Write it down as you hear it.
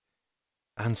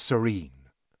and serene.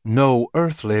 No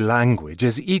earthly language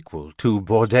is equal to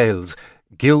Baudel's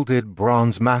gilded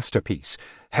bronze masterpiece,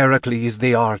 Heracles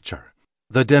the Archer,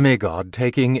 the demigod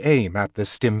taking aim at the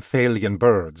Stymphalian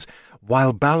birds,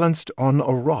 while balanced on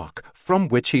a rock from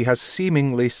which he has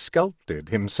seemingly sculpted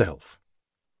himself.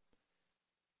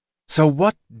 So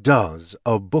what does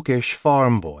a bookish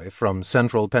farm boy from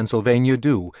central Pennsylvania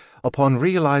do upon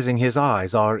realizing his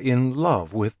eyes are in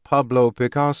love with Pablo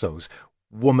Picasso's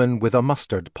Woman with a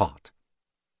Mustard Pot?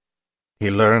 He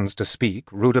learns to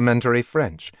speak rudimentary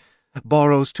French,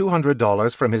 borrows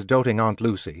 $200 from his doting Aunt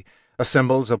Lucy,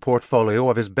 assembles a portfolio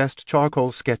of his best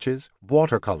charcoal sketches,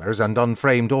 watercolors, and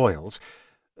unframed oils,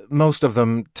 most of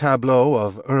them tableaux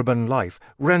of urban life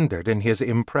rendered in his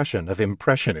impression of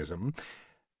Impressionism,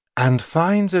 and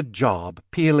finds a job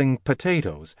peeling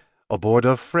potatoes aboard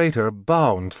a freighter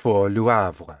bound for Le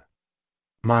Havre.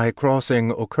 My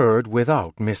crossing occurred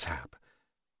without mishap.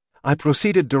 I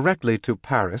proceeded directly to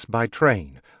Paris by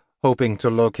train, hoping to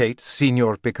locate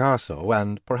Signor Picasso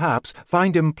and perhaps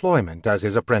find employment as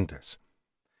his apprentice.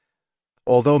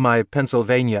 Although my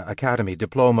Pennsylvania Academy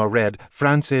diploma read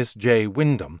Francis J.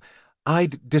 Wyndham,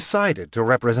 I'd decided to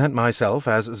represent myself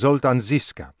as Zoltan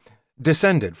Ziska,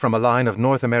 descended from a line of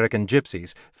North American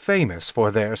gypsies famous for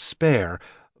their spare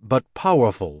but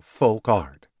powerful folk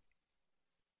art.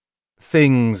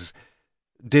 Things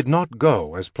did not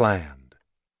go as planned.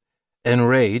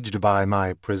 Enraged by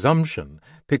my presumption,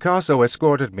 Picasso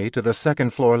escorted me to the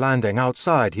second-floor landing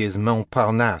outside his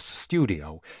Montparnasse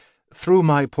studio, threw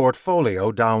my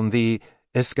portfolio down the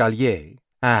escalier,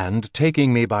 and,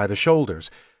 taking me by the shoulders,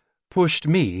 pushed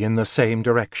me in the same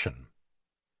direction.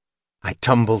 I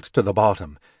tumbled to the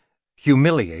bottom,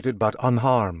 humiliated but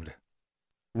unharmed.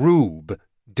 Rube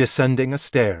descending a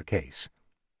staircase.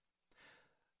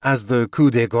 As the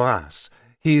coup de grâce,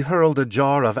 he hurled a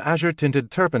jar of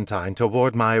azure-tinted turpentine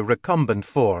toward my recumbent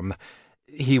form.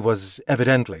 He was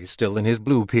evidently still in his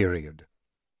blue period.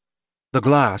 The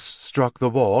glass struck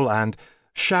the wall and,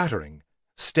 shattering,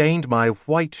 stained my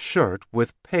white shirt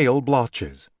with pale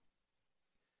blotches.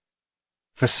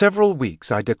 For several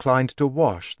weeks I declined to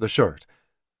wash the shirt,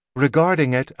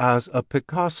 regarding it as a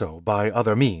Picasso by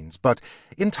other means, but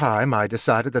in time I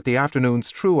decided that the afternoon's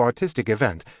true artistic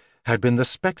event had been the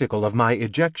spectacle of my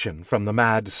ejection from the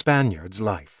mad Spaniard's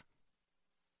life.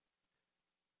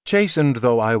 Chastened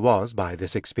though I was by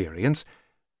this experience,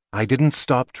 I didn't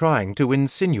stop trying to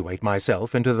insinuate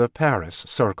myself into the Paris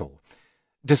circle,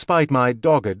 despite my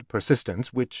dogged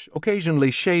persistence, which occasionally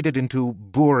shaded into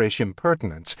boorish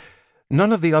impertinence.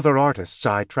 None of the other artists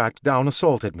I tracked down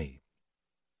assaulted me.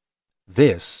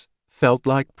 This felt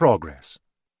like progress.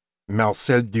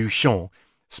 Marcel Duchamp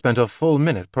spent a full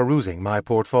minute perusing my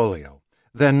portfolio,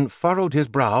 then furrowed his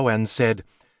brow and said,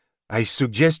 "I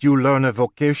suggest you learn a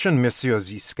vocation, Monsieur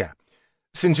Ziska.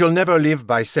 Since you'll never live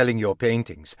by selling your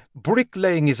paintings,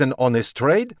 bricklaying is an honest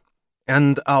trade,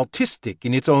 and artistic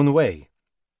in its own way."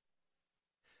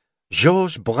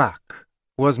 Georges Braque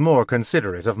was more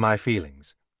considerate of my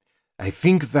feelings. "I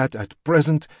think that at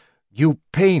present you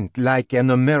paint like an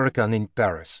American in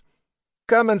Paris.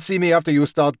 Come and see me after you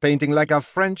start painting like a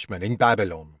Frenchman in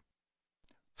Babylon."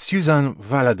 Suzanne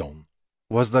Valadon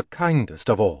was the kindest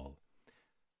of all.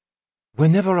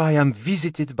 "Whenever I am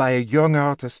visited by a young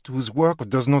artist whose work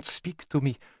does not speak to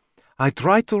me, I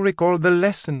try to recall the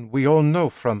lesson we all know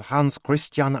from Hans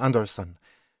Christian Andersen.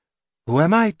 Who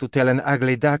am I to tell an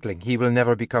ugly duckling he will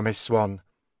never become a swan?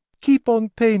 Keep on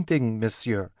painting,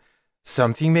 monsieur.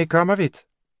 Something may come of it."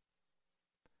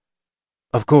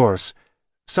 Of course,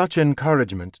 such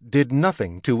encouragement did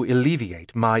nothing to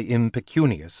alleviate my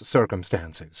impecunious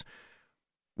circumstances.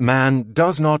 Man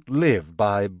does not live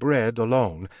by bread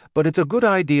alone, but it's a good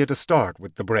idea to start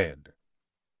with the bread.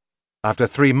 After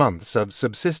 3 months of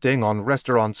subsisting on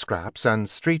restaurant scraps and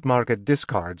street market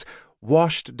discards,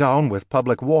 washed down with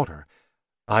public water,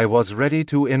 I was ready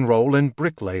to enroll in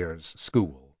bricklayers'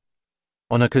 school.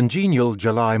 On a congenial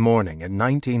July morning in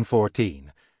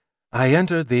 1914, I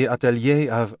entered the atelier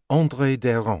of André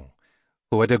Deron,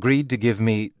 who had agreed to give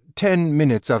me 10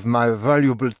 minutes of my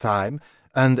valuable time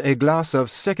and a glass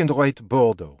of second-rate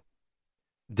Bordeaux.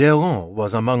 Deron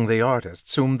was among the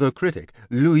artists whom the critic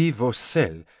Louis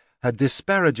Vaucel had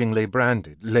disparagingly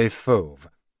branded les fauves,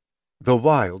 the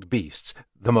wild beasts.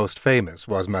 The most famous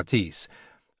was Matisse,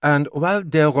 and while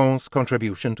Deron's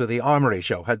contribution to the Armory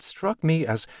show had struck me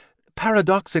as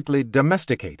paradoxically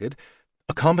domesticated,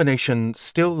 a combination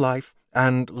still life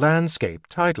and landscape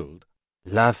titled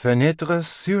La Fenêtre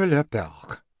sur le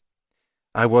Parc,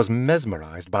 I was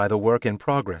mesmerized by the work in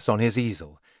progress on his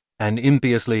easel, an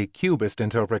impiously cubist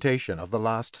interpretation of the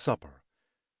Last Supper.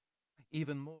 Even more